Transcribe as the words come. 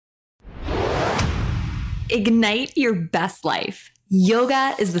Ignite your best life.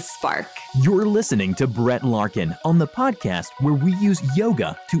 Yoga is the spark. You're listening to Brett Larkin on the podcast where we use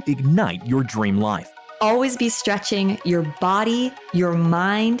yoga to ignite your dream life. Always be stretching your body, your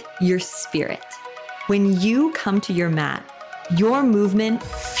mind, your spirit. When you come to your mat, your movement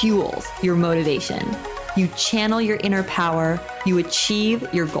fuels your motivation. You channel your inner power. You achieve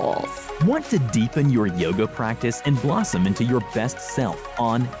your goals. Want to deepen your yoga practice and blossom into your best self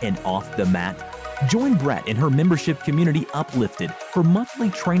on and off the mat? Join Brett in her membership community Uplifted for monthly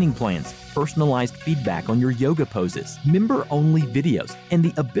training plans, personalized feedback on your yoga poses, member-only videos, and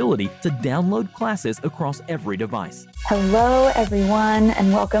the ability to download classes across every device. Hello, everyone,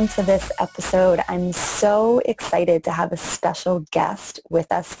 and welcome to this episode. I'm so excited to have a special guest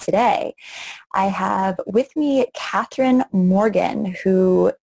with us today. I have with me Catherine Morgan,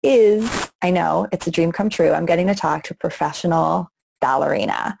 who is, I know, it's a dream come true. I'm getting to talk to a professional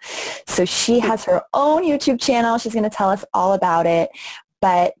ballerina. So she has her own YouTube channel. She's going to tell us all about it.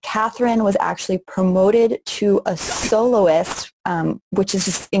 But Catherine was actually promoted to a soloist, which is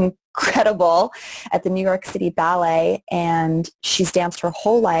just incredible, at the New York City Ballet. And she's danced her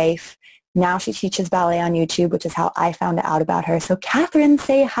whole life. Now she teaches ballet on YouTube, which is how I found out about her. So Catherine,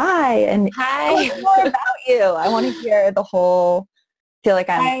 say hi. And hi. Tell us more about you. I want to hear the whole, feel like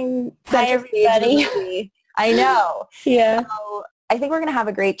I'm hi everybody. I know. Yeah. So, I think we're going to have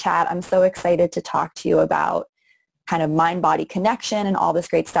a great chat. I'm so excited to talk to you about kind of mind-body connection and all this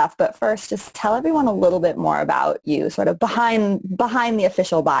great stuff. But first, just tell everyone a little bit more about you, sort of behind the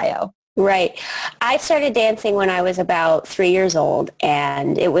official bio. Right. I started dancing when I was about 3 years old,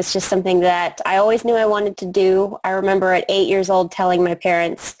 and it was just something that I always knew I wanted to do. I remember at 8 years old telling my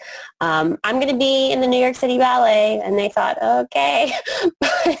parents, I'm going to be in the New York City Ballet, and they thought, okay.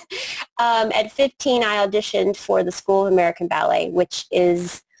 But at 15, I auditioned for the School of American Ballet, which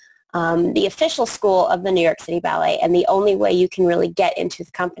is the official school of the New York City Ballet and the only way you can really get into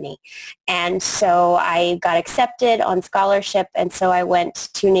the company. And so I got accepted on scholarship, and so I went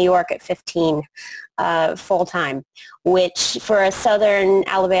to New York at 15 full time, which for a Southern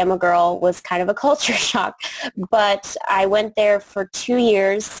Alabama girl was kind of a culture shock. But I went there for 2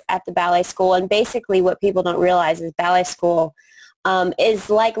 years at the ballet school, and basically what people don't realize is ballet school is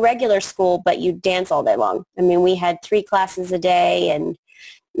like regular school, but you dance all day long. I mean, we had 3 classes a day and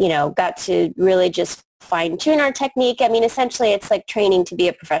got to really just fine-tune our technique. I mean, essentially, it's like training to be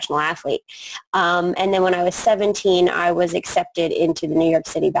a professional athlete. And then when I was 17, I was accepted into the New York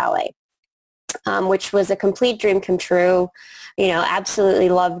City Ballet, which was a complete dream come true. Absolutely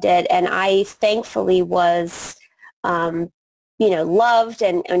loved it. And I thankfully was, loved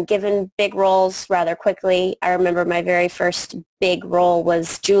and given big roles rather quickly. I remember my very first big role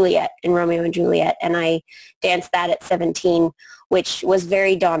was Juliet in Romeo and Juliet, and I danced that at 17, which was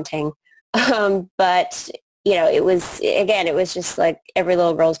very daunting. But, it was just like every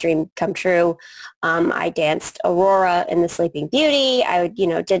little girl's dream come true. I danced Aurora in The Sleeping Beauty. I,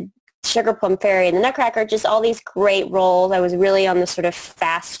 did Sugar Plum Fairy and the Nutcracker, just all these great roles. I was really on the sort of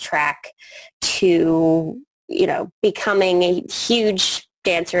fast track to, becoming a huge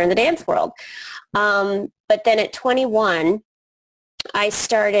dancer in the dance world. But then at 21, I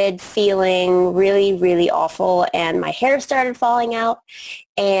started feeling really, really awful, and my hair started falling out,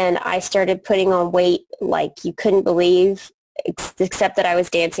 and I started putting on weight like you couldn't believe, except that I was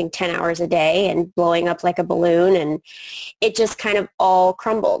dancing 10 hours a day and blowing up like a balloon, and it just kind of all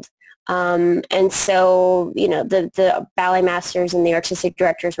crumbled. And so, the ballet masters and the artistic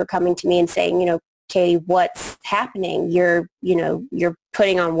directors were coming to me and saying, Katie, what's happening? You're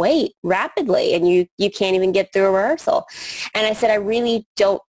putting on weight rapidly, and you can't even get through a rehearsal. And I said, I really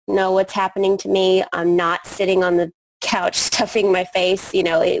don't know what's happening to me. I'm not sitting on the couch stuffing my face.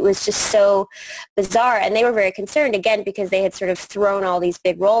 It was just so bizarre. And they were very concerned, again, because they had sort of thrown all these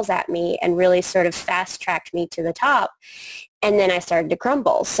big roles at me and really sort of fast-tracked me to the top. And then I started to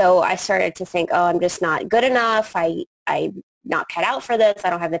crumble. So I started to think, oh, I'm just not good enough. I'm not cut out for this. I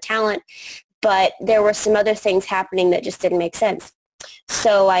don't have the talent. But there were some other things happening that just didn't make sense.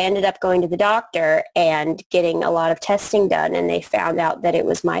 So I ended up going to the doctor and getting a lot of testing done, and they found out that it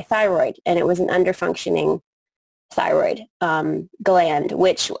was my thyroid, and it was an underfunctioning thyroid gland,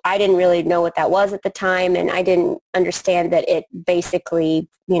 which I didn't really know what that was at the time, and I didn't understand that it basically,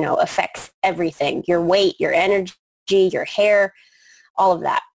 affects everything, your weight, your energy, your hair, all of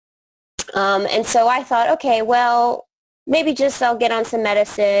that. And so I thought, okay, well, maybe just I'll get on some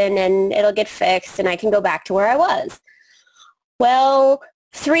medicine and it'll get fixed and I can go back to where I was. Well,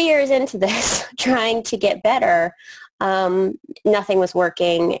 3 years into this, trying to get better, Nothing was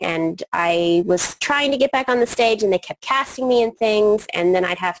working, and I was trying to get back on the stage, and they kept casting me in things, and then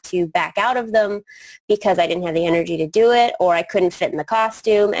I'd have to back out of them because I didn't have the energy to do it, or I couldn't fit in the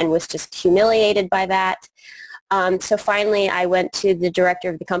costume and was just humiliated by that. So finally I went to the director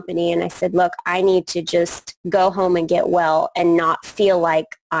of the company and I said, look, I need to just go home and get well and not feel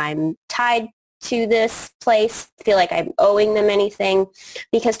like I'm tied to this place, feel like I'm owing them anything,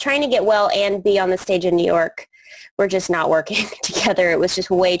 because trying to get well and be on the stage in New York were just not working together. It was just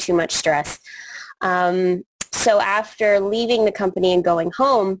way too much stress. So after leaving the company and going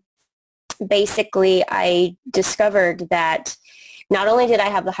home, basically I discovered that not only did I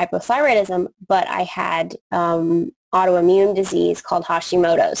have the hypothyroidism, but I had autoimmune disease called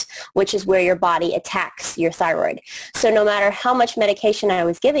Hashimoto's, which is where your body attacks your thyroid. So no matter how much medication I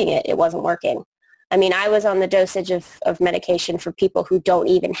was giving it, it wasn't working. I mean, I was on the dosage of medication for people who don't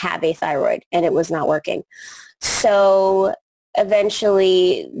even have a thyroid, and it was not working. So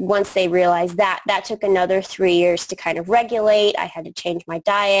eventually, once they realized that, that took another 3 years to kind of regulate. I had to change my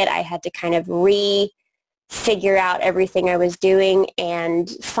diet. I had to kind of figure out everything I was doing, and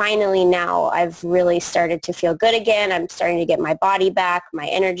finally now I've really started to feel good again. I'm starting to get my body back, my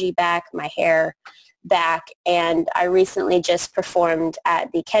energy back, my hair back, and I recently just performed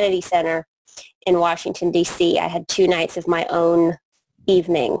at the Kennedy Center in Washington, D.C. I had 2 nights of my own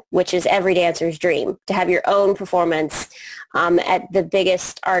evening, which is every dancer's dream, to have your own performance at the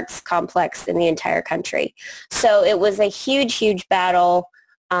biggest arts complex in the entire country. So it was a huge, huge battle.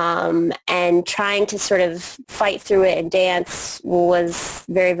 And trying to sort of fight through it and dance was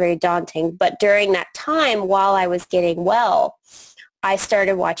very, very daunting. But during that time, while I was getting well, I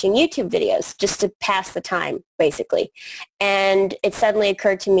started watching YouTube videos just to pass the time, basically. And it suddenly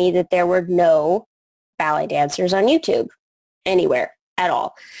occurred to me that there were no ballet dancers on YouTube anywhere at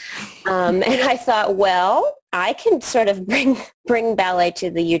all. And I thought, well, I can sort of bring ballet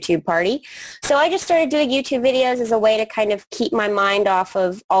to the YouTube party. So I just started doing YouTube videos as a way to kind of keep my mind off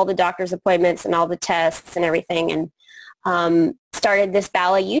of all the doctor's appointments and all the tests and everything, and started this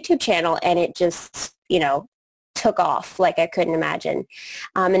ballet YouTube channel, and it just, took off like I couldn't imagine.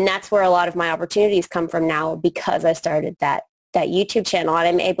 And that's where a lot of my opportunities come from now, because I started that YouTube channel, and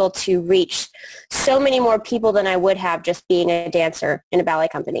I'm able to reach so many more people than I would have just being a dancer in a ballet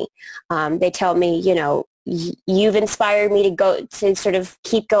company. They tell me, you've inspired me to sort of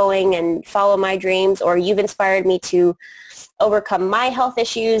keep going and follow my dreams, or you've inspired me to overcome my health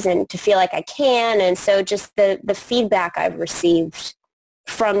issues and to feel like I can. And so just the feedback I've received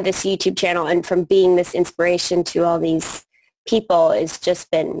from this YouTube channel and from being this inspiration to all these people has just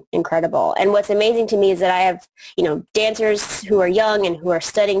been incredible. And what's amazing to me is that I have, dancers who are young and who are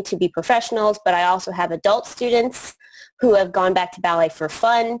studying to be professionals, but I also have adult students who have gone back to ballet for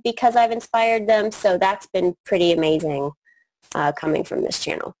fun because I've inspired them. So that's been pretty amazing coming from this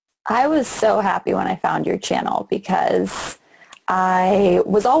channel. I was so happy when I found your channel because I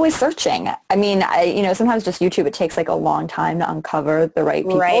was always searching. I mean, sometimes just YouTube, it takes like a long time to uncover the right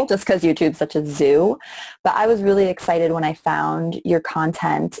people, just because YouTube's such a zoo. But I was really excited when I found your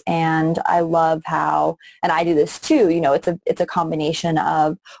content, and I love how, and I do this too, it's a combination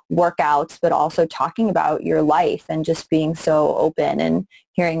of workouts, but also talking about your life and just being so open and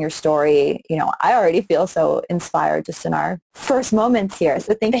hearing your story. I already feel so inspired just in our first moments here.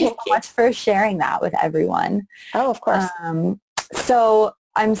 So thank you so much for sharing that with everyone. Oh, of course. So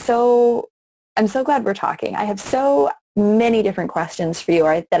I'm so glad we're talking. I have so many different questions for you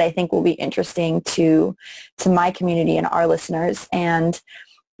that I think will be interesting to my community and our listeners. And,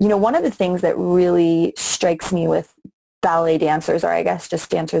 one of the things that really strikes me with ballet dancers, or I guess just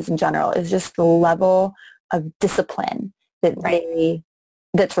dancers in general, is just the level of discipline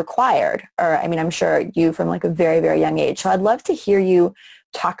that's required. Or, I'm sure you from like a very, very young age. So I'd love to hear you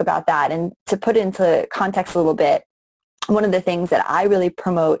talk about that. And to put into context a little bit, one of the things that I really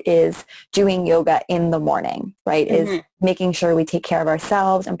promote is doing yoga in the morning, right? Mm-hmm. Is making sure we take care of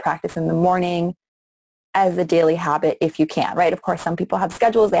ourselves and practice in the morning as a daily habit if you can, right? Of course, some people have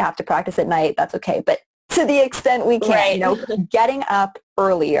schedules, they have to practice at night, that's okay. But to the extent we can, getting up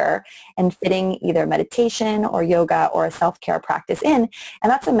earlier and fitting either meditation or yoga or a self-care practice in,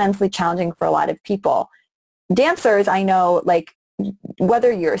 and that's immensely challenging for a lot of people. Dancers, I know, like,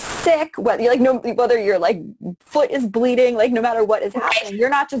 whether you're sick, whether your like foot is bleeding, like no matter what is happening, you're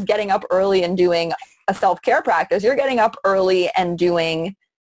not just getting up early and doing a self-care practice. You're getting up early and doing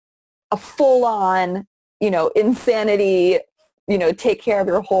a full-on, insanity, take care of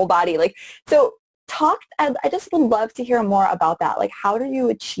your whole body. Like, so I just would love to hear more about that. Like, how do you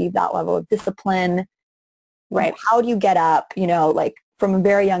achieve that level of discipline? Right. How do you get up, like from a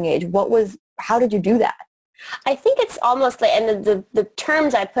very young age? How did you do that? I think it's almost like, and the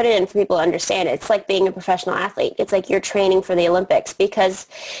terms I put it in for people to understand, it's like being a professional athlete. It's like you're training for the Olympics, because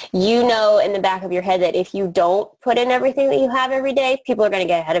you know in the back of your head that if you don't put in everything that you have every day, people are going to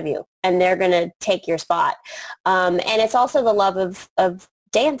get ahead of you and they're going to take your spot. And it's also the love of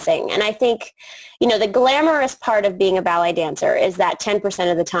dancing. And I think, the glamorous part of being a ballet dancer is that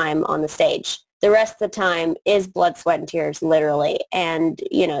 10% of the time on the stage. The rest of the time is blood, sweat, and tears, literally. And,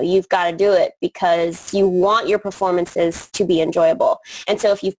 you've got to do it because you want your performances to be enjoyable. And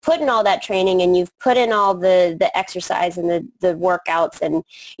so if you've put in all that training and you've put in all the exercise and the workouts, and,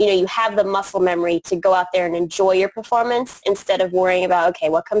 you have the muscle memory to go out there and enjoy your performance instead of worrying about, okay,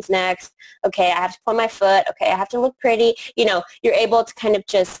 what comes next? Okay, I have to point my foot. Okay, I have to look pretty. You're able to kind of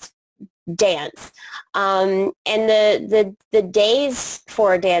just dance. And the days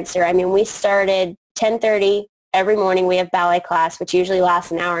for a dancer, we started 10:30 every morning. We have ballet class, which usually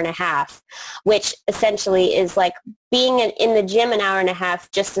lasts an hour and a half, which essentially is like being in the gym an hour and a half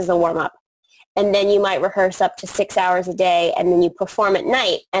just as a warm-up. And then you might rehearse up to 6 hours a day, and then you perform at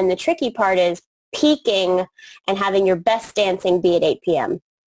night. And the tricky part is peaking and having your best dancing be at 8 p.m.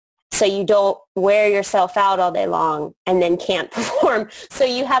 So you don't wear yourself out all day long and then can't perform. So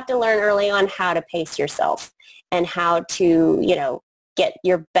you have to learn early on how to pace yourself and how to, get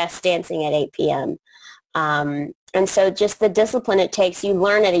your best dancing at 8 p.m. And so just the discipline it takes, you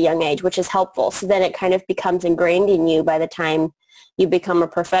learn at a young age, which is helpful. So then it kind of becomes ingrained in you by the time you become a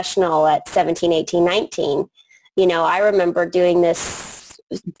professional at 17, 18, 19. I remember doing this,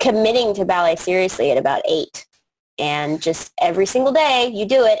 committing to ballet seriously at about 8. And just every single day you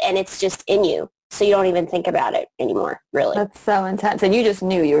do it, and it's just in you. So you don't even think about it anymore, really. That's so intense. And you just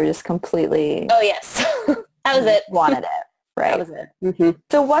knew, you were just completely... Oh, yes. That was it. Wanted it, right? That was it. Mm-hmm.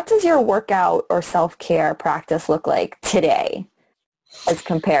 So what does your workout or self-care practice look like today as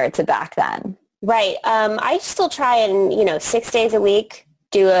compared to back then? Right. I still try and, 6 days a week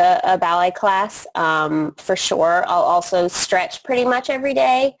do a ballet class for sure. I'll also stretch pretty much every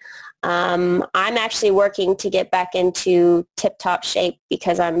day. I'm actually working to get back into tip-top shape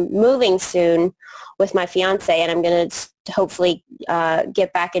because I'm moving soon with my fiance, and I'm going to hopefully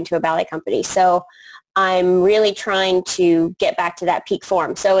get back into a ballet company. So I'm really trying to get back to that peak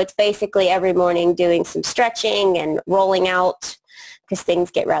form. So it's basically every morning doing some stretching and rolling out because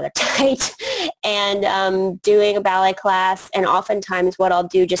things get rather tight, and doing a ballet class. And oftentimes what I'll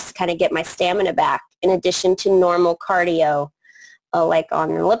do just to kind of get my stamina back, in addition to normal cardio, like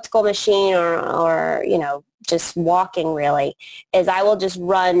on an elliptical machine or just walking, really, is I will just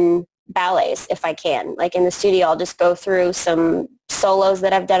run ballets if I can. Like in the studio, I'll just go through some solos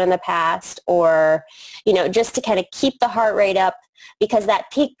that I've done in the past, or, just to kind of keep the heart rate up, because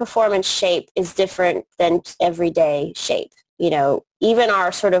that peak performance shape is different than everyday shape. Even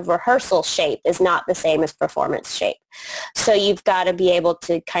our sort of rehearsal shape is not the same as performance shape. So you've got to be able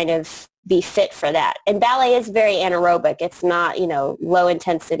to kind of be fit for that. And ballet is very anaerobic. It's not, low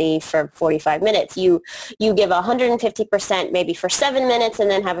intensity for 45 minutes. You give 150% maybe for 7 minutes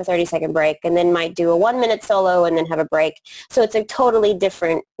and then have a 30-second break, and then might do a 1-minute solo and then have a break. So it's a totally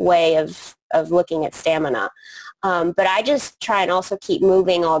different way of looking at stamina. But I just try and also keep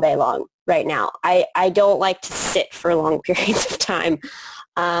moving all day long right now. I don't like to sit for long periods of time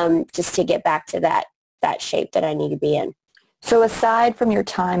just to get back to that shape that I need to be in. So aside from your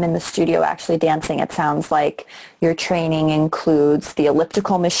time in the studio actually dancing, it sounds like your training includes the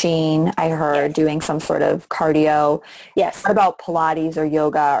elliptical machine, I heard, Yes. doing some sort of cardio. Yes. What about Pilates or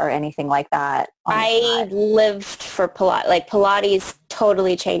yoga or anything like that? I lived for Pilates. Like Pilates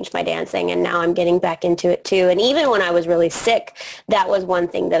totally changed my dancing, and now I'm getting back into it too. And even when I was really sick, that was one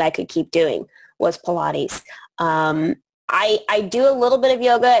thing that I could keep doing was Pilates. I do a little bit of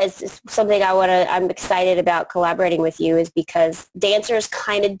yoga. It's something I'm excited about collaborating with you, is because dancers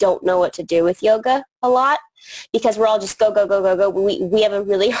kind of don't know what to do with yoga a lot, because we're all just go, go, go, go, go. We have a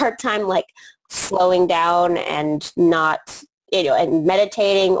really hard time like slowing down and not, and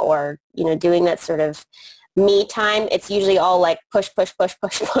meditating or, doing that sort of me time. It's usually all like push, push, push,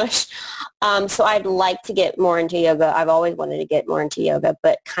 push, push. So I'd like to get more into yoga. I've always wanted to get more into yoga,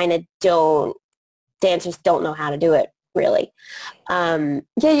 but kind of dancers don't know how to do it, really. Yeah,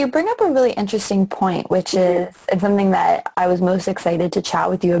 you bring up a really interesting point, which is and something that I was most excited to chat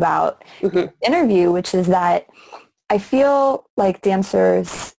with you about in the interview, which is that I feel like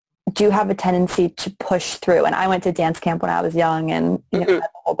dancers do have a tendency to push through. And I went to dance camp when I was young and had the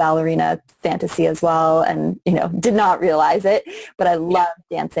whole ballerina fantasy as well, and did not realize it, but I love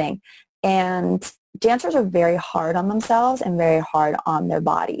dancing. And dancers are very hard on themselves and very hard on their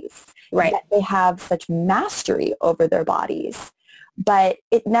bodies. Right. Yet they have such mastery over their bodies. but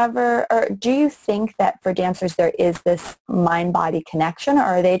it never, or do you think that for dancers there is this mind-body connection, or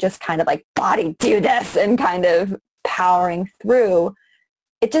are they just kind of like, body, do this, and kind of powering through?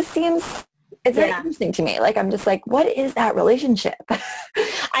 It just seems, it's very interesting to me. Like, I'm just like, what is that relationship?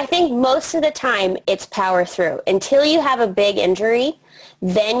 I think most of the time it's power through. Until you have a big injury,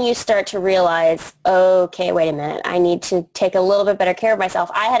 then you start to realize, okay, wait a minute, I need to take a little bit better care of myself.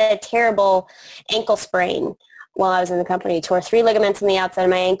 I had a terrible ankle sprain while I was in the company, tore 3 ligaments on the outside of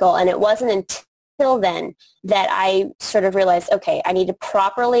my ankle, and it wasn't until then that I sort of realized, okay, I need to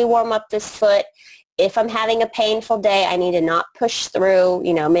properly warm up this foot. If I'm having a painful day, I need to not push through,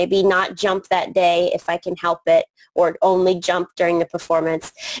 maybe not jump that day if I can help it, or only jump during the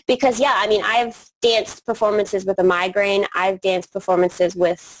performance. Because, I've danced performances with a migraine. I've danced performances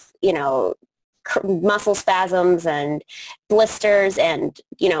with, muscle spasms and blisters, and,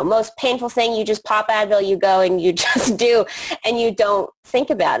 most painful thing, you just pop Advil, you go and you just do, and you don't think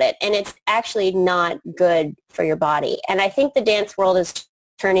about it. And it's actually not good for your body. And I think the dance world is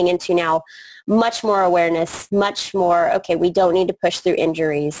turning into now much more awareness, much more, okay, we don't need to push through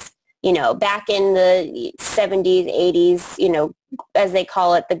injuries. Back in the 70s, 80s, as they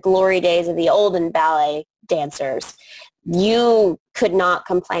call it, the glory days of the olden ballet dancers, you could not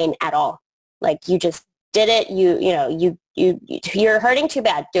complain at all. Like, you just did it. You're hurting too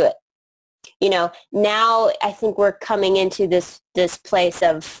bad. Do it. Now I think we're coming into this place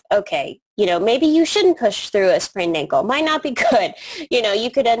of, okay, maybe you shouldn't push through a sprained ankle. Might not be good.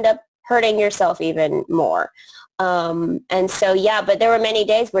 You could end up hurting yourself even more. And so, but there were many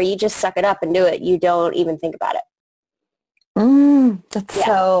days where you just suck it up and do it. You don't even think about it. That's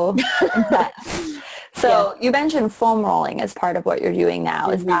so intense. So you mentioned foam rolling as part of what you're doing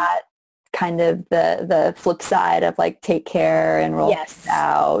now. Is that kind of the flip side of like take care and roll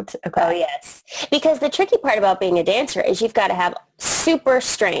out? Okay. Oh, yes. Because the tricky part about being a dancer is you've got to have super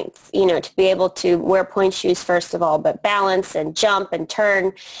strength, to be able to wear point shoes, first of all, but balance and jump and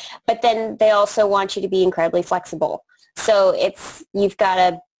turn. But then they also want you to be incredibly flexible. So you've got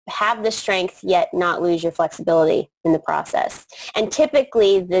to have the strength yet not lose your flexibility in the process. And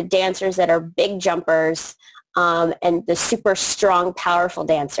typically the dancers that are big jumpers and the super strong, powerful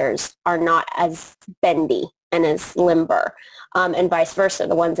dancers are not as bendy and as limber, and vice versa.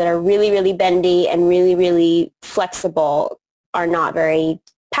 The ones that are really, really bendy and really, really flexible are not very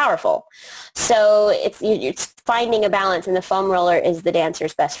powerful. So it's finding a balance, and the foam roller is the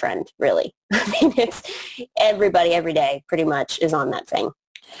dancer's best friend, really. It's everybody every day pretty much is on that thing.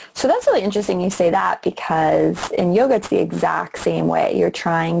 So that's really interesting you say that, because in yoga it's the exact same way. You're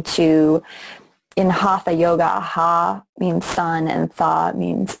trying to, in Hatha yoga, Ha means sun and Tha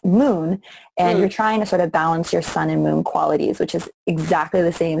means moon, and you're trying to sort of balance your sun and moon qualities, which is exactly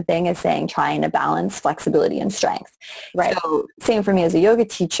the same thing as saying trying to balance flexibility and strength. Right. So same for me as a yoga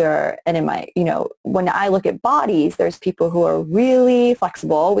teacher, and in my, when I look at bodies, there's people who are really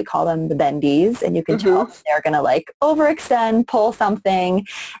flexible. We call them the bendies, and you can tell they're going to like overextend, pull something,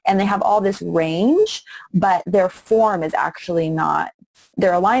 and they have all this range, but their form is actually not,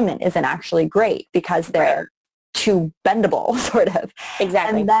 their alignment isn't actually great because they're too bendable, sort of.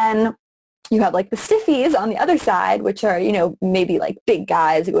 Exactly. And then you have like the stiffies on the other side, which are, maybe like big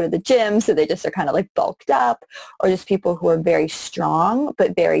guys who go to the gym, so they just are kind of like bulked up, or just people who are very strong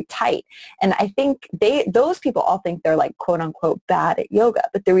but very tight. And I think those people all think they're like quote unquote bad at yoga,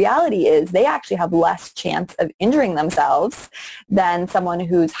 but the reality is they actually have less chance of injuring themselves than someone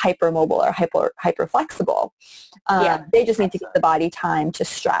who's hypermobile or hyper flexible. They just need to give the body time to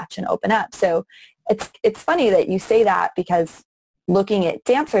stretch and open up. So it's funny that you say that, because looking at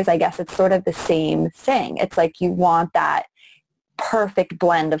dancers, I guess it's sort of the same thing. It's like you want that perfect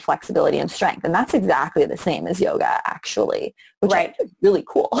blend of flexibility and strength. And that's exactly the same as yoga, actually, which is really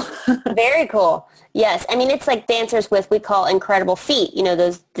cool. Very cool. Yes. I mean, it's like dancers with, we call incredible feet.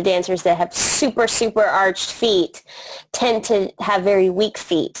 The dancers that have super, super arched feet tend to have very weak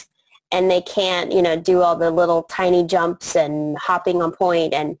feet. And they can't, do all the little tiny jumps and hopping on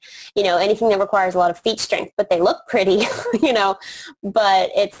point and, anything that requires a lot of feet strength. But they look pretty, but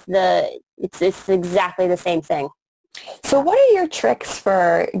it's exactly the same thing. So what are your tricks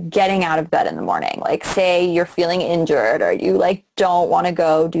for getting out of bed in the morning? Like, say you're feeling injured, or you like don't want to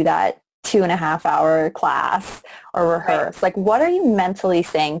go do that 2.5-hour class or rehearse. Like, what are you mentally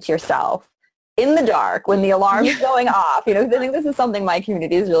saying to yourself in the dark when the alarm is going off? I think this is something my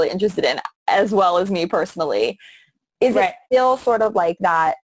community is really interested in, as well as me personally. Is it still sort of like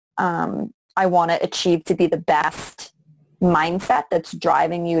that I want to achieve to be the best mindset that's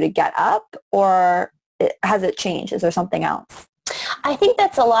driving you to get up, or has it changed? Is there something else? I think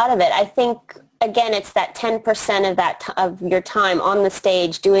that's a lot of it. I think again, it's that 10% of of your time on the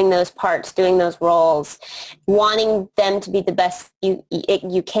stage, doing those parts, doing those roles, wanting them to be the best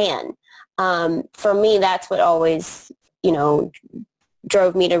you can. For me, that's what always, you know,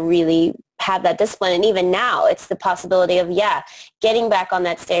 drove me to really have that discipline. And even now, it's the possibility of, getting back on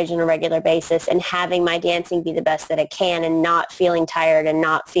that stage on a regular basis and having my dancing be the best that it can and not feeling tired and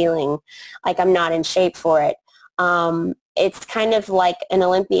not feeling like I'm not in shape for it. It's kind of like an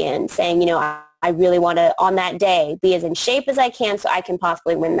Olympian saying, you know, I really want to, on that day, be as in shape as I can so I can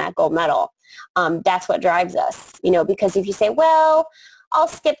possibly win that gold medal. That's what drives us, you know, because if you say, well, I'll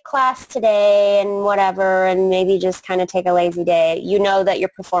skip class today and whatever and maybe just kind of take a lazy day, you know that your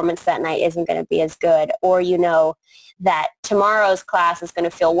performance that night isn't going to be as good, or you know that tomorrow's class is going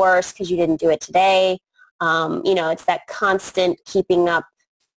to feel worse because you didn't do it today. You know, it's that constant keeping up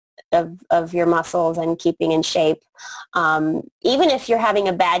of your muscles and keeping in shape. Even if you're having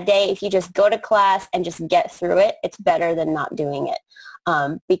a bad day, if you just go to class and just get through it, it's better than not doing it,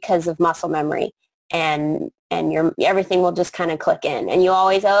 because of muscle memory. And your everything will just kind of click in, and you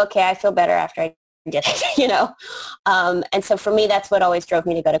always, okay, I feel better after I did it, you know. And so for me, that's what always drove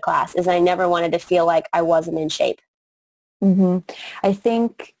me to go to class, is I never wanted to feel like I wasn't in shape. Mm-hmm. I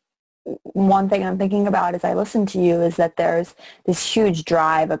think one thing I'm thinking about as I listen to you is that there's this huge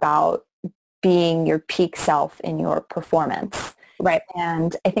drive about being your peak self in your performance. Right.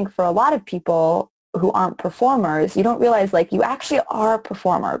 And I think for a lot of people who aren't performers, you don't realize like you actually are a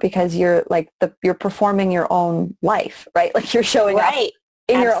performer because you're like you're performing your own life, right? Like you're showing up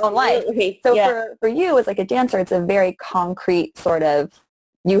in your own life. So for you as like a dancer, it's a very concrete sort of,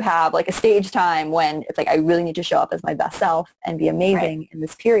 you have like a stage time when it's like, I really need to show up as my best self and be amazing in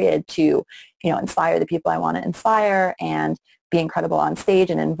this period to, you know, inspire the people I want to inspire and be incredible on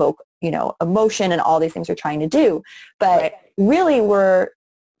stage and invoke, you know, emotion and all these things we're trying to do. But really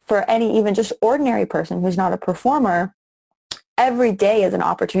for any even just ordinary person who's not a performer, every day is an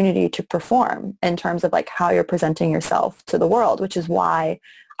opportunity to perform in terms of like how you're presenting yourself to the world, which is why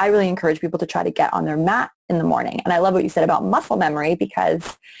I really encourage people to try to get on their mat in the morning. And I love what you said about muscle memory,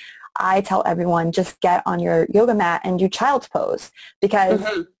 because I tell everyone just get on your yoga mat and do child's pose, because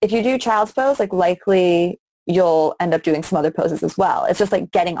if you do child's pose, like likely you'll end up doing some other poses as well. It's just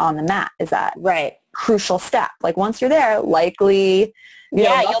like getting on the mat is that crucial step. Like once you're there, likely you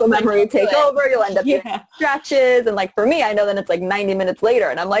know, muscle memory take over. You'll end up doing stretches. And like for me, I know then it's like 90 minutes later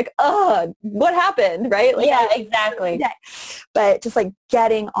and I'm like, oh, what happened? Right? Like, exactly. But just like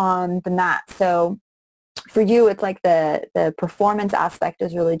getting on the mat. So for you, it's like the performance aspect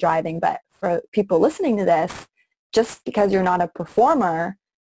is really driving. But for people listening to this, just because you're not a performer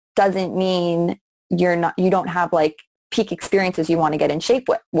doesn't mean you don't have like peak experiences you want to get in shape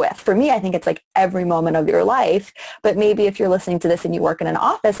with. For me, I think it's like every moment of your life. But maybe if you're listening to this and you work in an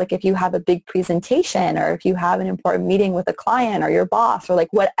office, like if you have a big presentation or if you have an important meeting with a client or your boss or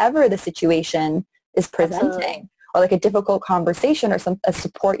like whatever the situation is presenting, or like a difficult conversation or a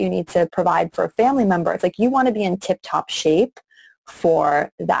support you need to provide for a family member, it's like you want to be in tip-top shape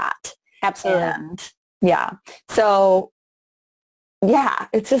for that. Absolutely. And so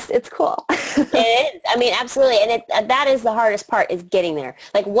it's cool. It is. I mean, absolutely. And that is the hardest part, is getting there.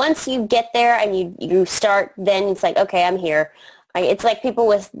 Like once you get there and you start, then it's like, okay, I'm here. It's like people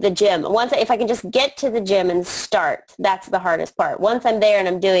with the gym. If I can just get to the gym and start, that's the hardest part. Once I'm there and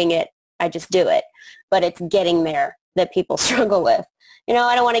I'm doing it, I just do it. But it's getting there that people struggle with. You know,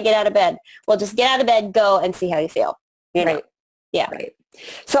 I don't want to get out of bed. Well, just get out of bed, go and see how you feel. You know? Yeah. Right.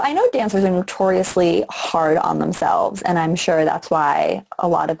 So I know dancers are notoriously hard on themselves, and I'm sure that's why a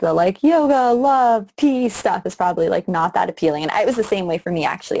lot of the like yoga, love, peace stuff is probably like not that appealing. And it was the same way for me,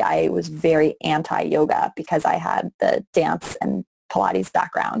 actually. I was very anti-yoga because I had the dance and Pilates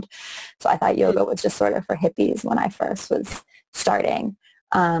background. So I thought yoga was just sort of for hippies when I first was starting.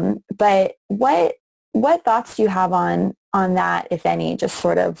 But what thoughts do you have on that, if any, just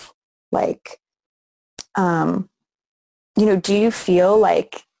sort of like, you know, do you feel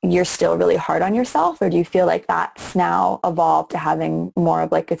like you're still really hard on yourself, or do you feel like that's now evolved to having more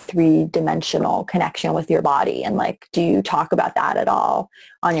of like a 3-dimensional connection with your body? And like, do you talk about that at all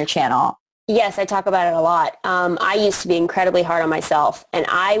on your channel? Yes, I talk about it a lot. I used to be incredibly hard on myself, and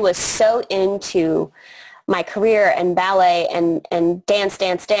I was so into my career and ballet and dance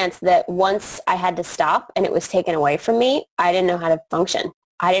that once I had to stop and it was taken away from me, I didn't know how to function.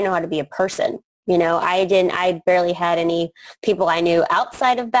 I didn't know how to be a person. You know, I barely had any people I knew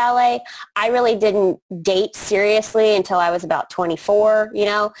outside of ballet. I really didn't date seriously until I was about 24, you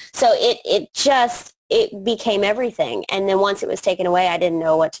know, so it became everything. And then once it was taken away, I didn't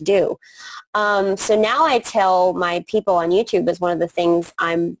know what to do. So now I tell my people on YouTube, is one of the things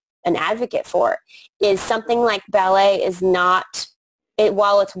I'm an advocate for, is something like ballet is not,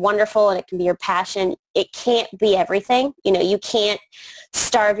 while it's wonderful and it can be your passion, it can't be everything. You can't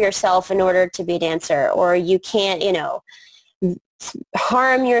starve yourself in order to be a dancer, or you can't,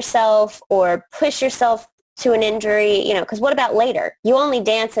 harm yourself or push yourself to an injury, because what about later? You only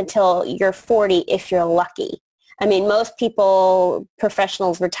dance until you're 40 if you're lucky. I mean, most people,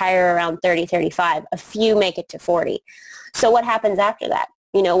 professionals, retire around 30, 35. A few make it to 40. So what happens after that?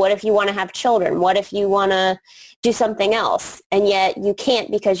 What if you want to have children? What if you want to do something else? And yet you can't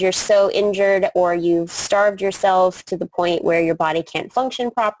because you're so injured, or you've starved yourself to the point where your body can't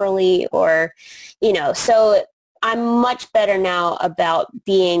function properly, or, so I'm much better now about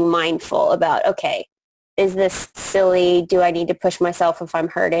being mindful about, okay, is this silly? Do I need to push myself if I'm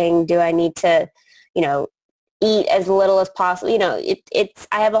hurting? Do I need to, eat as little as possible?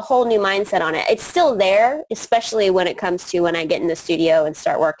 I have a whole new mindset on it. It's still there, especially when it comes to when I get in the studio and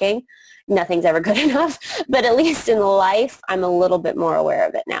start working. Nothing's ever good enough, but at least in life, I'm a little bit more aware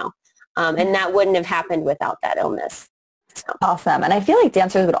of it now. And that wouldn't have happened without that illness. So. Awesome. And I feel like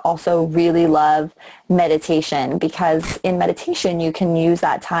dancers would also really love meditation, because in meditation, you can use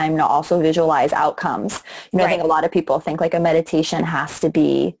that time to also visualize outcomes. Right. I think a lot of people think like a meditation has to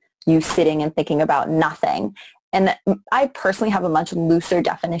be you sitting and thinking about nothing. And I personally have a much looser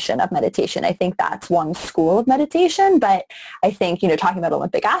definition of meditation. I think that's one school of meditation, but I think, talking about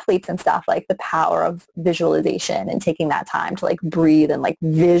Olympic athletes and stuff, like the power of visualization and taking that time to like breathe and like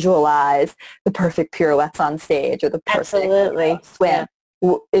visualize the perfect pirouettes on stage or the perfect swim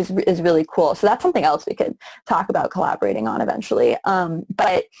is really cool. So that's something else we could talk about collaborating on eventually.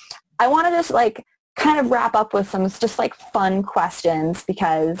 But I want to just like kind of wrap up with some just like fun questions,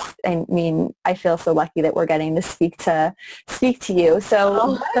 because I mean, I feel so lucky that we're getting to speak to you.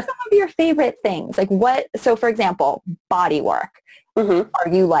 So what are some of your favorite things? Like so for example, body work. Mm-hmm.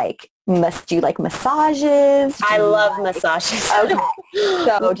 Are you like, do you like massages? I love massages. Okay.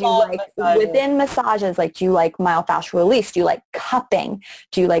 So do you like, within massages, like do you like myofascial release? Do you like cupping?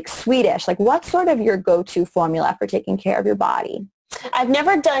 Do you like Swedish? Like what's sort of your go-to formula for taking care of your body? I've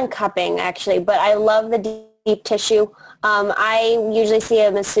never done cupping, actually, but I love the deep tissue. I usually see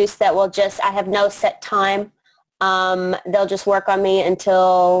a masseuse that will I have no set time. They'll just work on me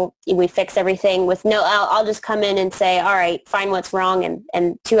until we fix everything I'll just come in and say, all right, find what's wrong.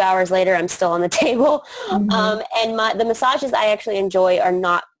 And 2 hours later, I'm still on the table. Mm-hmm. And the massages I actually enjoy are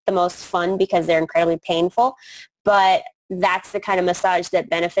not the most fun because they're incredibly painful, but that's the kind of massage that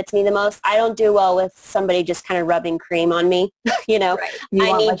benefits me the most. I don't do well with somebody just kind of rubbing cream on me. Right.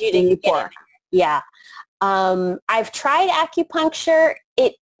 I need you to get in. Yeah. I've tried acupuncture.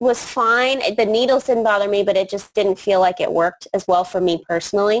 It was fine. The needles didn't bother me, but it just didn't feel like it worked as well for me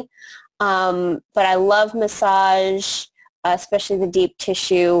personally. But I love massage, especially the deep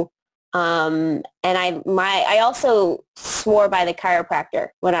tissue. And I also swore by the chiropractor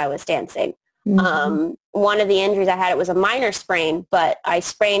when I was dancing. Mm-hmm. One of the injuries I had, it was a minor sprain, but I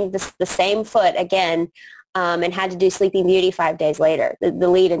sprained the same foot again, and had to do Sleeping Beauty 5 days later, the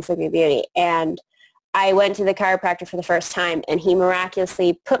lead in Sleeping Beauty. And I went to the chiropractor for the first time, and he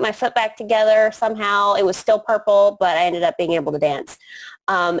miraculously put my foot back together somehow. It was still purple, but I ended up being able to dance.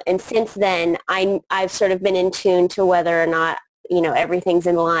 And since then, I've sort of been in tune to whether or not, everything's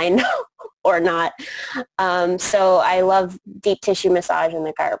in line or not. So I love deep tissue massage and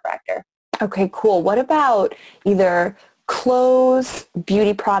the chiropractor. Okay, cool. What about either clothes,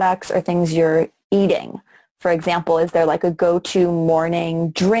 beauty products, or things you're eating? For example, is there like a go-to morning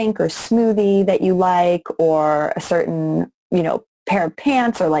drink or smoothie that you like, or a certain, pair of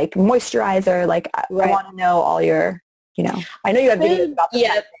pants or like moisturizer? Like right. I want to know all your, I know you have videos about this.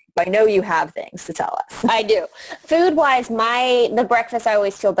 Yeah. But I know you have things to tell us. I do. Food-wise, the breakfast I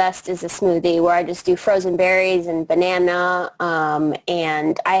always feel best is a smoothie where I just do frozen berries and banana.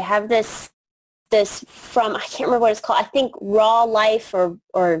 And I have this from, I can't remember what it's called. I think Raw Life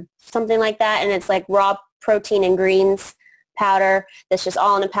or something like that. And it's like raw protein and greens powder that's just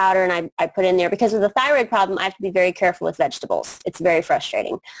all in a powder, and I put in there. Because of the thyroid problem, I have to be very careful with vegetables. It's very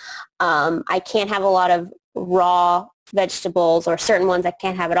frustrating. I can't have a lot of raw vegetables, or certain ones I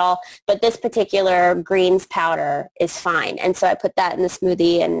can't have at all, but this particular greens powder is fine, and so I put that in the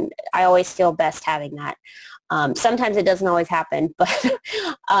smoothie, and I always feel best having that. Sometimes it doesn't always happen, but it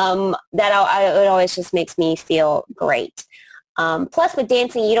always just makes me feel great. Plus with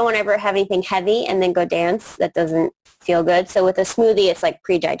dancing, you don't want to ever have anything heavy and then go dance. That doesn't feel good. So with a smoothie, it's like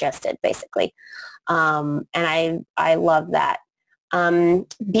pre-digested basically. And I love that.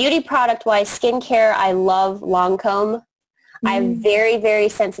 Beauty product wise, skincare, I love Lancome. I have very, very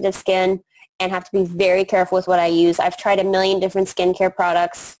sensitive skin, and have to be very careful with what I use. I've tried a million different skincare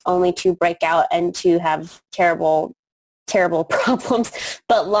products only to break out and to have terrible problems.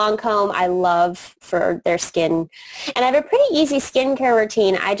 But Lancome I love for their skin. And I have a pretty easy skincare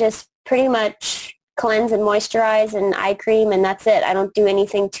routine. I just pretty much cleanse and moisturize and eye cream, and that's it. I don't do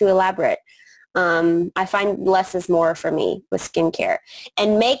anything too elaborate. I find less is more for me with skincare.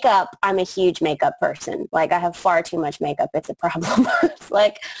 And makeup, I'm a huge makeup person. Like, I have far too much makeup. It's a problem. It's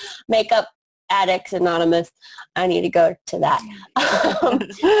like Makeup Addicts Anonymous. I need to go to that.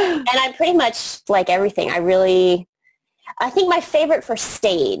 And I pretty much like everything. I think my favorite for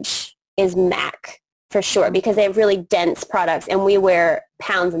stage is MAC for sure, because they have really dense products, and we wear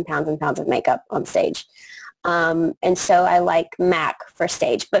pounds and pounds and pounds of makeup on stage. And so I like MAC for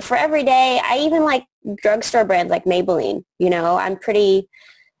stage. But for every day, I even like drugstore brands like Maybelline. I'm pretty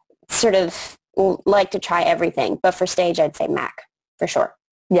sort of like to try everything. But for stage, I'd say MAC for sure.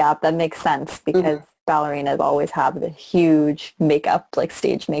 Yeah, that makes sense because ballerinas always have the huge makeup, like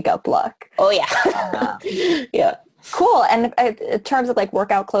stage makeup look. Oh, yeah. Yeah. Cool. And in terms of like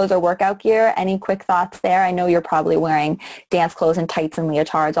workout clothes or workout gear, any quick thoughts there? I know you're probably wearing dance clothes and tights and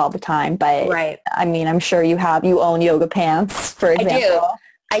leotards all the time, but right. I mean, I'm sure you own yoga pants, for example.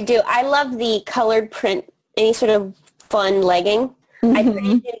 I do. I love the colored print, any sort of fun legging.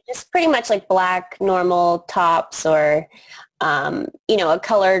 Just pretty much like black normal tops, or, a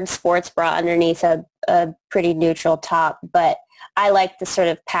colored sports bra underneath a pretty neutral top. But I like the sort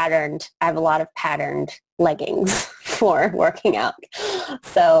of I have a lot of patterned leggings for working out.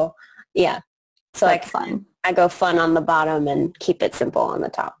 So yeah. So that's fun. I go fun on the bottom and keep it simple on the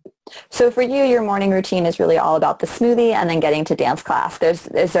top. So for you, your morning routine is really all about the smoothie and then getting to dance class.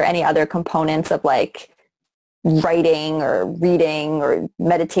 Is there any other components of like writing or reading or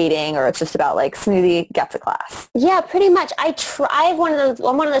meditating, or it's just about like smoothie, get to class? Yeah, pretty much. I'm one of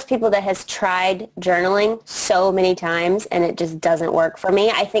those people that has tried journaling so many times and it just doesn't work for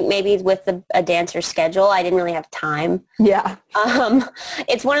me. I think maybe with a dancer's schedule, I didn't really have time. Yeah.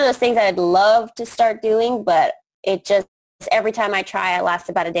 It's one of those things I'd love to start doing, but it just, every time I try, I last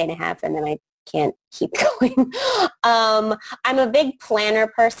about a day and a half and then I can't keep going. I'm a big planner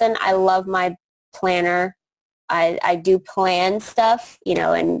person. I love my planner. I do plan stuff,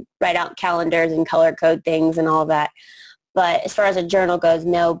 and write out calendars and color code things and all that. But as far as a journal goes,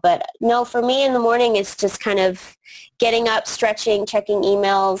 no. But no, for me in the morning, it's just kind of getting up, stretching, checking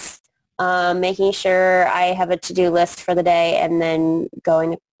emails, making sure I have a to-do list for the day, and then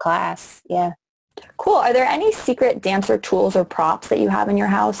going to class. Yeah. Cool. Are there any secret dancer tools or props that you have in your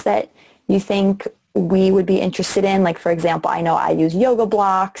house that you think we would be interested in? Like, for example, I know I use yoga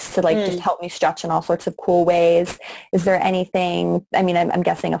blocks to just help me stretch in all sorts of cool ways. Is there anything, I mean, I'm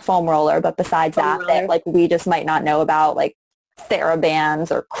guessing a foam roller, but besides that like we just might not know about, like TheraBands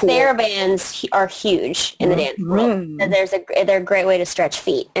or cool. TheraBands are huge in the dance world. They're a great way to stretch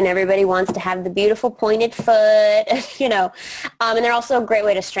feet, and everybody wants to have the beautiful pointed foot, and they're also a great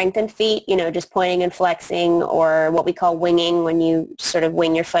way to strengthen feet, just pointing and flexing, or what we call winging, when you sort of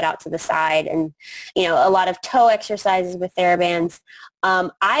wing your foot out to the side, and, a lot of toe exercises with TheraBands.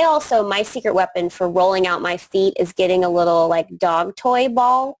 My secret weapon for rolling out my feet is getting a little like dog toy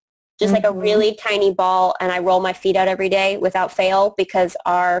ball, just like a really tiny ball, and I roll my feet out every day without fail, because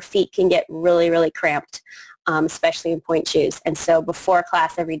our feet can get really, really cramped, especially in point shoes. And so before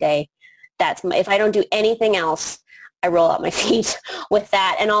class every day, if I don't do anything else, I roll out my feet with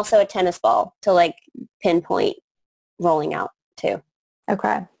that, and also a tennis ball to like pinpoint rolling out too.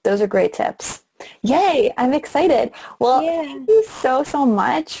 Okay. Those are great tips. Yay, I'm excited. Well, Thank you so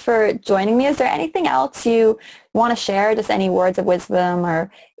much for joining me. Is there anything else you want to share, just any words of wisdom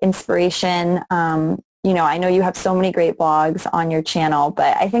or inspiration? I know you have so many great blogs on your channel,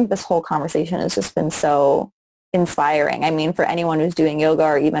 but I think this whole conversation has just been so inspiring. I mean, for anyone who's doing yoga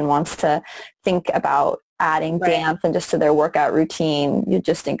or even wants to think about adding dance and just to their workout routine, you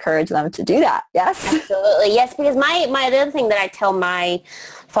just encourage them to do that. Yes? Absolutely. Yes, because the other thing that I tell my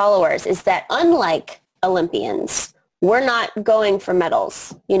followers is that unlike Olympians, we're not going for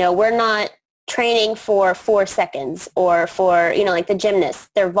medals. We're not training for 4 seconds, or for, like the gymnasts,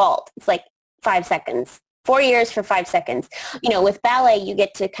 their vault. It's like 5 seconds. 4 years for 5 seconds. With ballet, you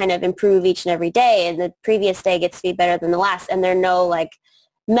get to kind of improve each and every day, and the previous day gets to be better than the last, and there are no like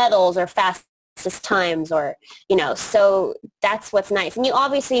medals or fastest times, or so that's what's nice. And you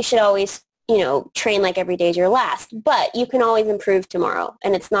obviously should always train like every day is your last, but you can always improve tomorrow,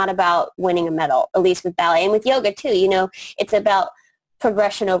 and it's not about winning a medal, at least with ballet. And with yoga too, it's about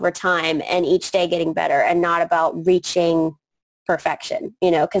progression over time and each day getting better, and not about reaching perfection,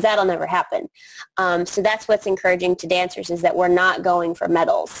 because that'll never happen. So that's what's encouraging to dancers, is that we're not going for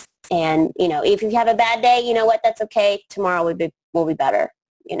medals. And, if you have a bad day, you know what, that's okay. Tomorrow will be better,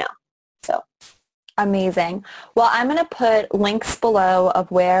 so. Amazing. Well, I'm going to put links below of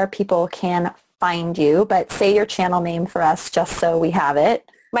where people can find you, but say your channel name for us just so we have it.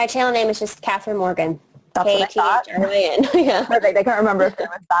 My channel name is just Kathryn Morgan. That's what I thought. Kathryn. Yeah. Perfect. I can't remember if there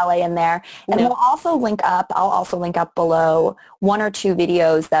was ballet in there. And No. I'll also link up below 1 or 2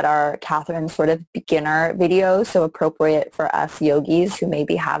 videos that are Kathryn's sort of beginner videos, so appropriate for us yogis who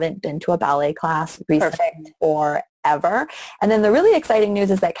maybe haven't been to a ballet class recently. Perfect. Or ever. And then the really exciting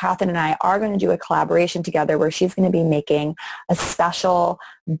news is that Kathryn and I are going to do a collaboration together where she's going to be making a special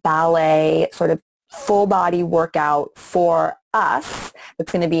ballet sort of full body workout for us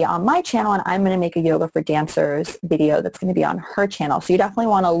that's going to be on my channel, and I'm going to make a Yoga for Dancers video that's going to be on her channel. So you definitely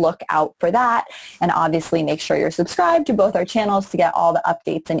want to look out for that, and obviously make sure you're subscribed to both our channels to get all the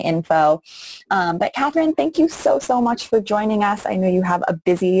updates and info. But Kathryn, thank you so much for joining us. I know you have a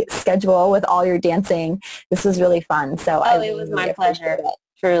busy schedule with all your dancing. This was really fun. So it was my pleasure.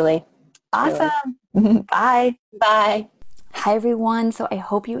 Truly. Awesome. Bye. Bye. Hi, everyone. So I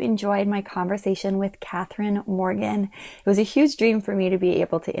hope you enjoyed my conversation with Kathryn Morgan. It was a huge dream for me to be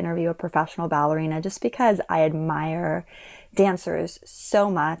able to interview a professional ballerina just because I admire dancers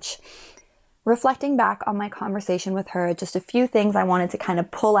so much. Reflecting back on my conversation with her, just a few things I wanted to kind of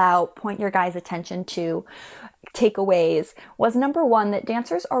pull out, point your guys' attention to, takeaways, was number one, that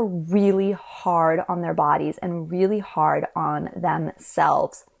dancers are really hard on their bodies and really hard on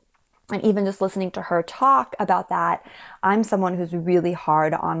themselves. And even just listening to her talk about that, I'm someone who's really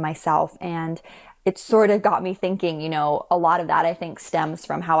hard on myself. And it sort of got me thinking, a lot of that I think stems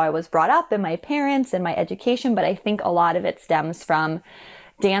from how I was brought up and my parents and my education. But I think a lot of it stems from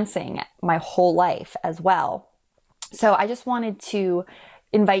dancing my whole life as well. So I just wanted to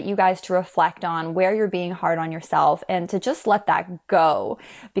invite you guys to reflect on where you're being hard on yourself and to just let that go,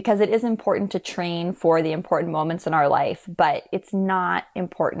 because it is important to train for the important moments in our life, but it's not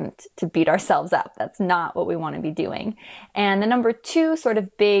important to beat ourselves up. That's not what we want to be doing. And the number 2 sort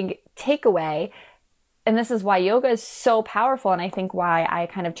of big takeaway, and this is why yoga is so powerful, and I think why I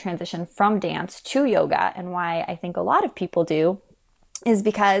kind of transitioned from dance to yoga, and why I think a lot of people do, is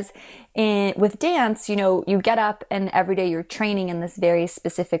because with dance, you get up and every day you're training in this very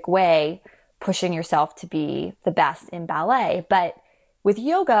specific way, pushing yourself to be the best in ballet. But with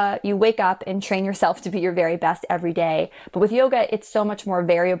yoga, you wake up and train yourself to be your very best every day. But with yoga, it's so much more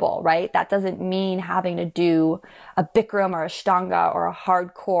variable, right? That doesn't mean having to do a Bikram or a Ashtanga or a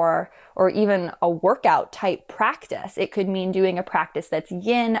hardcore or even a workout type practice. It could mean doing a practice that's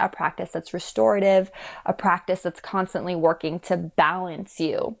yin, a practice that's restorative, a practice that's constantly working to balance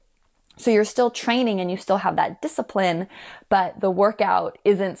you. So you're still training and you still have that discipline, but the workout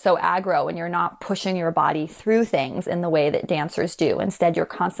isn't so aggro and you're not pushing your body through things in the way that dancers do. Instead, you're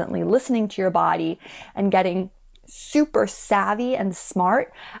constantly listening to your body and getting super savvy and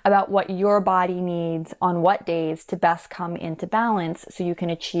smart about what your body needs on what days to best come into balance so you can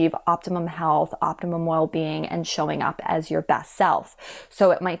achieve optimum health, optimum well-being, and showing up as your best self.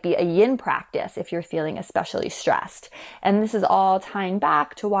 So it might be a yin practice if you're feeling especially stressed. And this is all tying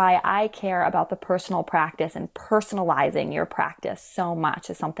back to why I care about the personal practice, and personalizing your practice so much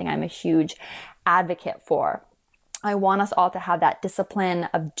is something I'm a huge advocate for. I want us all to have that discipline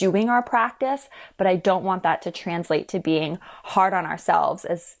of doing our practice, but I don't want that to translate to being hard on ourselves,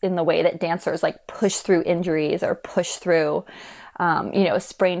 as in the way that dancers push through injuries or push through, a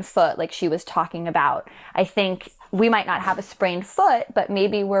sprained foot like she was talking about. I think we might not have a sprained foot, but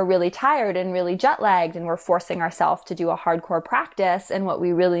maybe we're really tired and really jet lagged and we're forcing ourselves to do a hardcore practice. And what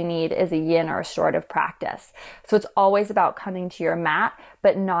we really need is a yin or restorative practice. So it's always about coming to your mat,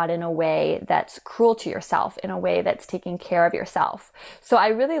 but not in a way that's cruel to yourself, in a way that's taking care of yourself. So I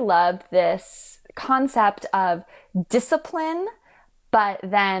really loved this concept of discipline, but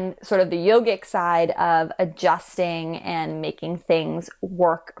then sort of the yogic side of adjusting and making things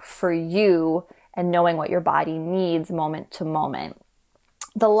work for you and knowing what your body needs moment to moment.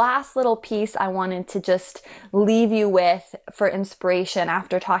 The last little piece I wanted to just leave you with for inspiration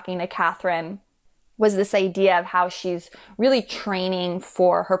after talking to Kathryn was this idea of how she's really training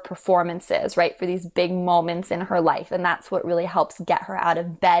for her performances, right? For these big moments in her life. And that's what really helps get her out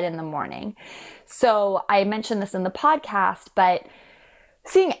of bed in the morning. So I mentioned this in the podcast, but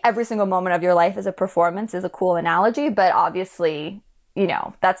seeing every single moment of your life as a performance is a cool analogy, but obviously,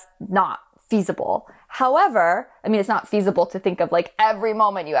 that's not feasible. However, it's not feasible to think of every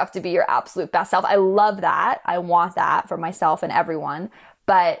moment you have to be your absolute best self. I love that. I want that for myself and everyone,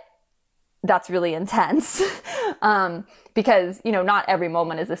 but that's really intense because, not every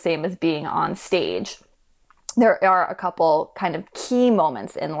moment is the same as being on stage. there are a couple kind of key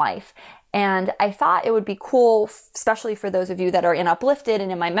moments in life. And I thought it would be cool, especially for those of you that are in Uplifted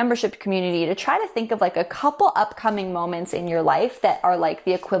and in my membership community, to try to think of like a couple upcoming moments in your life that are like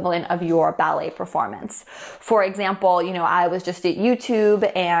the equivalent of your ballet performance. For example, you know, I was just at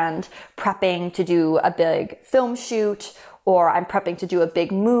YouTube and prepping to do a big film shoot, or I'm prepping to do a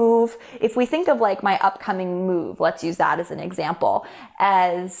big move. If we think of like my upcoming move, let's use that as an example,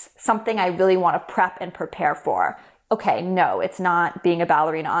 as something I really want to prep and prepare for. Okay, no, it's not being a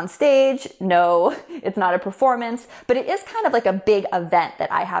ballerina on stage. No, it's not a performance, but it is kind of like a big event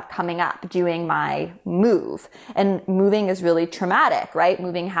that I have coming up, doing my move. And moving is really traumatic, right?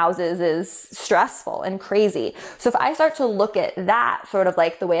 Moving houses is stressful and crazy. So if I start to look at that sort of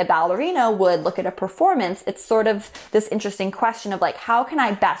like the way a ballerina would look at a performance, it's sort of this interesting question of like, how can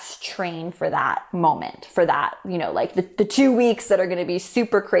I best train for that moment, for that, you know, like the 2 weeks that are going to be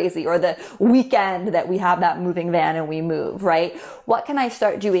super crazy, or the weekend that we have that moving van and we move, right? What can I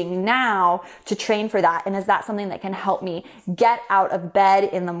start doing now to train for that? And is that something that can help me get out of bed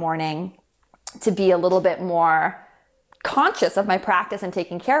in the morning to be a little bit more conscious of my practice and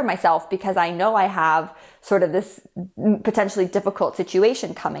taking care of myself, because I know I have sort of this potentially difficult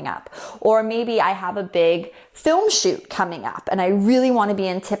situation coming up. Or maybe I have a big film shoot coming up and I really want to be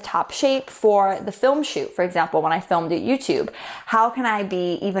in tip-top shape for the film shoot. For example, when I filmed at YouTube, how can I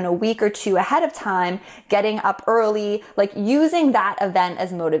be even a week or two ahead of time, getting up early, like using that event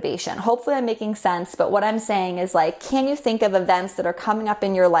as motivation? Hopefully I'm making sense, but what I'm saying is like, can you think of events that are coming up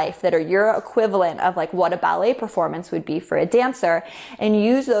in your life that are your equivalent of like what a ballet performance would be for a dancer, and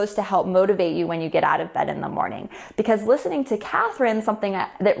use those to help motivate you when you get out of bed in the morning? Because listening to Catherine, something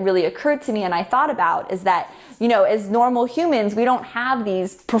that really occurred to me and I thought about is that, you know, as normal humans, we don't have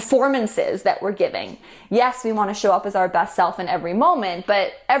these performances that we're giving. Yes, we want to show up as our best self in every moment,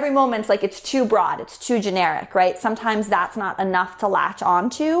 but every moment's like, it's too broad, it's too generic, right? Sometimes that's not enough to latch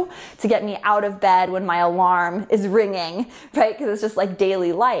onto to get me out of bed when my alarm is ringing, right? Because it's just like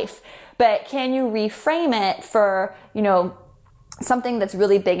daily life. But can you reframe it for, you know, something that's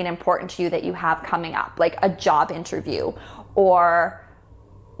really big and important to you that you have coming up, like a job interview, or,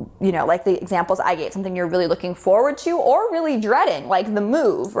 you know, like the examples I gave, something you're really looking forward to or really dreading, like the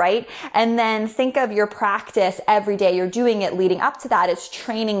move, right? And then think of your practice every day you're doing it leading up to that as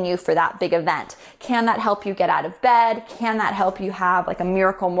training you for that big event. Can that help you get out of bed? Can that help you have like a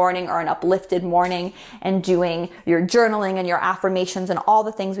miracle morning or an uplifted morning, and doing your journaling and your affirmations and all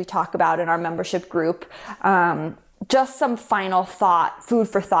the things we talk about in our membership group? Just some final thought, food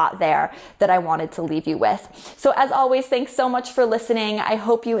for thought there that I wanted to leave you with. So as always, thanks so much for listening. I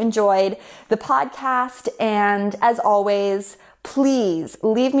hope you enjoyed the podcast. And as always, please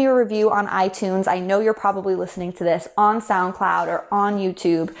leave me a review on iTunes. I know you're probably listening to this on SoundCloud or on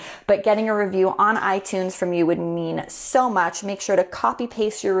YouTube, but getting a review on iTunes from you would mean so much. Make sure to copy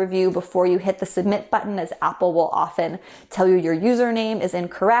paste your review before you hit the submit button, as Apple will often tell you your username is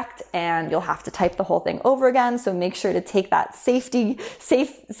incorrect and you'll have to type the whole thing over again. So make sure to take that safeguard.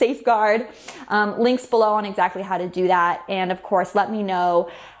 Links below on exactly how to do that. And of course, let me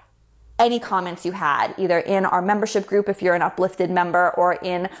know any comments you had, either in our membership group if you're an Uplifted member, or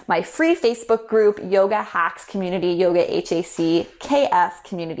in my free Facebook group, Yoga Hacks Community,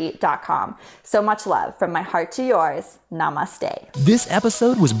 yogahackscommunity.com. So much love from my heart to yours. Namaste. This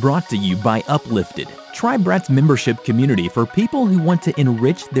episode was brought to you by Uplifted. Try Brett's membership community for people who want to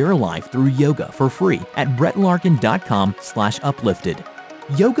enrich their life through yoga for free at brettlarkin.com/uplifted.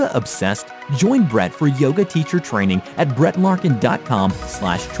 Yoga obsessed? Join Brett for yoga teacher training at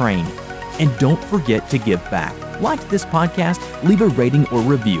brettlarkin.com/train. And don't forget to give back. Like this podcast, leave a rating or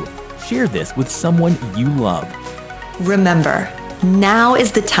review. Share this with someone you love. Remember, now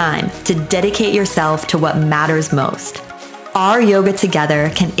is the time to dedicate yourself to what matters most. Our yoga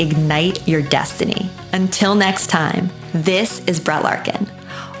together can ignite your destiny. Until next time, this is Brett Larkin.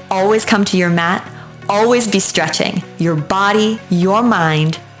 Always come to your mat. Always be stretching your body, your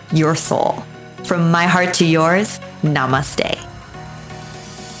mind, your soul. From my heart to yours, namaste.